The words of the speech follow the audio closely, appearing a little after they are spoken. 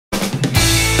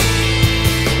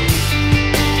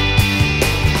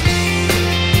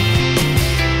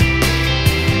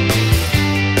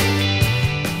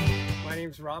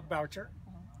Boucher.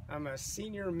 I'm a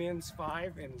senior men's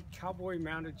 5 in cowboy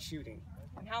mounted shooting.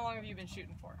 And how long have you been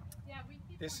shooting for?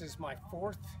 This is my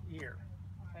 4th year.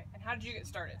 Okay. And how did you get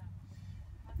started?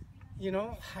 You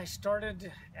know, I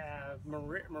started,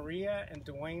 Maria and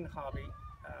Dwayne Hobby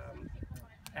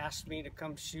asked me to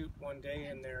come shoot one day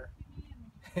in their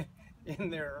in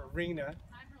their arena,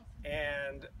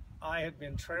 and I had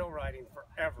been trail riding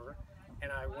forever,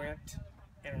 and I went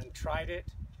and tried it,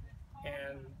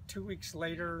 and 2 weeks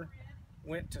later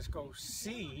went to go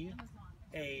see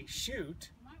a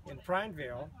shoot in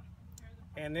Prineville,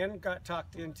 and then got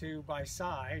talked into by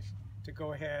Cy to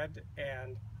go ahead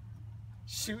and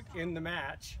shoot in the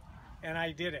match, and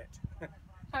I did it.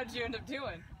 How did you end up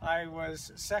doing? I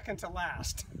was second to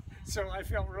last, so I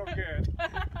felt real good.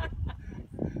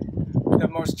 The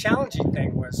most challenging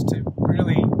thing was to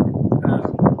really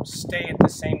stay at the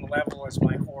same level as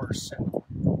my horse, and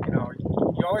you know,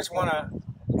 you always want to,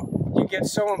 you get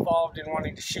so involved in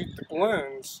wanting to shoot the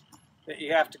balloons that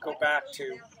you have to go back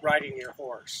to riding your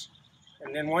horse.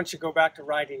 And then once you go back to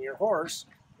riding your horse,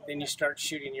 then you start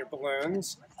shooting your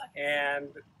balloons. And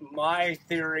my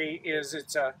theory is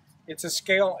it's a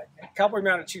scale, cowboy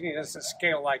mounted shooting is a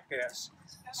scale like this.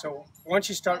 So once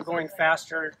you start going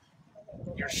faster,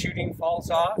 your shooting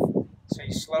falls off. So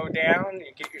you slow down,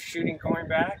 you get your shooting going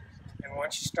back. And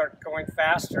once you start going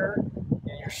faster,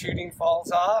 and your shooting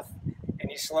falls off,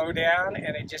 and you slow down,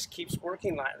 and it just keeps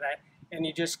working like that. And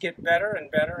you just get better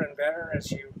and better and better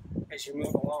as you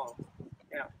move along.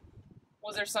 Yeah.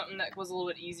 Was there something that was a little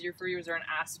bit easier for you? Was there an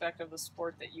aspect of the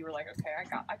sport that you were like, okay,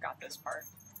 I got this part?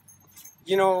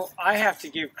 You know, I have to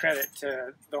give credit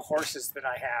to the horses that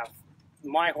I have.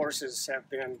 My horses have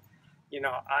been, you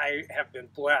know, I have been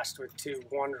blessed with 2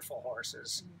 wonderful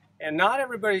horses. And not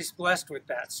everybody's blessed with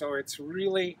that, so it's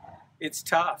really, it's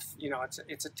tough. You know,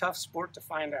 it's a tough sport to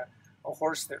find a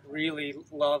horse that really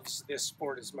loves this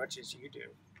sport as much as you do.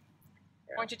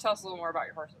 Yeah. Why don't you tell us a little more about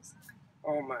your horses?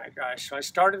 Oh my gosh, so I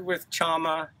started with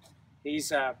Chama.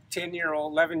 He's a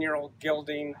 10-year-old, 11-year-old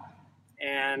gelding,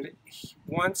 and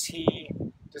once he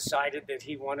decided that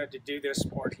he wanted to do this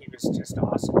sport, he was just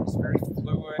awesome. He's very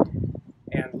fluid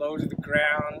and low to the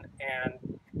ground,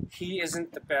 and he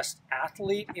isn't the best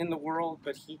athlete in the world,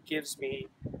 but he gives me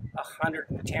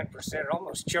 110%. It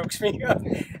almost chokes me up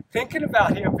thinking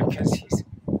about him, because he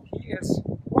is,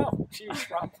 well, geez,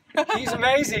 Rob, he's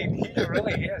amazing. He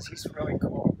really is. He's really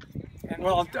cool. And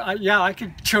well, yeah, I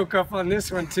could choke up on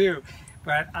this one too,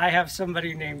 but I have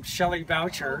somebody named Shooter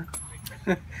Boucher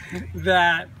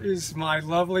that is my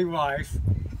lovely wife,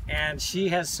 and she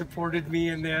has supported me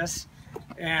in this,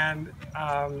 and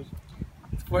the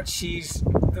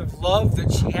love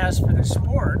that she has for the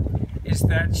sport is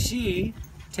that she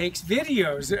takes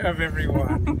videos of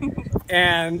everyone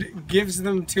and gives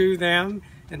them to them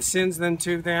and sends them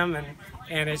to them,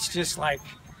 and it's just like,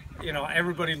 you know,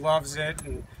 everybody loves it,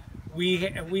 and we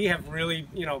have really,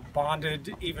 you know,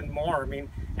 bonded even more. I mean,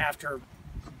 after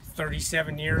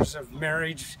 37 years of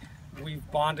marriage, we've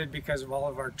bonded because of all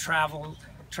of our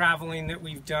traveling that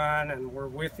we've done, and we're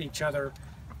with each other.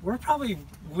 We're probably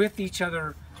with each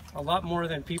other a lot more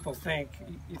than people think.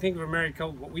 You think of a married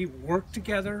couple, but we work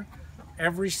together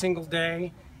every single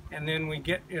day, and then we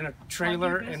get in a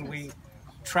trailer and we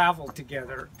travel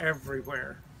together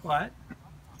everywhere. What?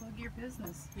 Plug your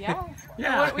business. Yeah.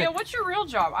 Yeah. What's your real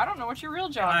job? I don't know what your real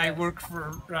job is. I work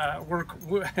for,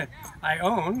 I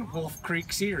own Wolf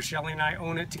Creek Cedar. Shelley and I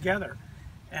own it together.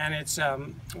 And it's,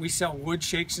 we sell wood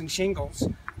shakes and shingles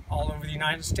all over the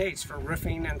United States for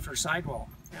roofing and for sidewall.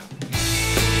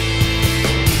 Yeah.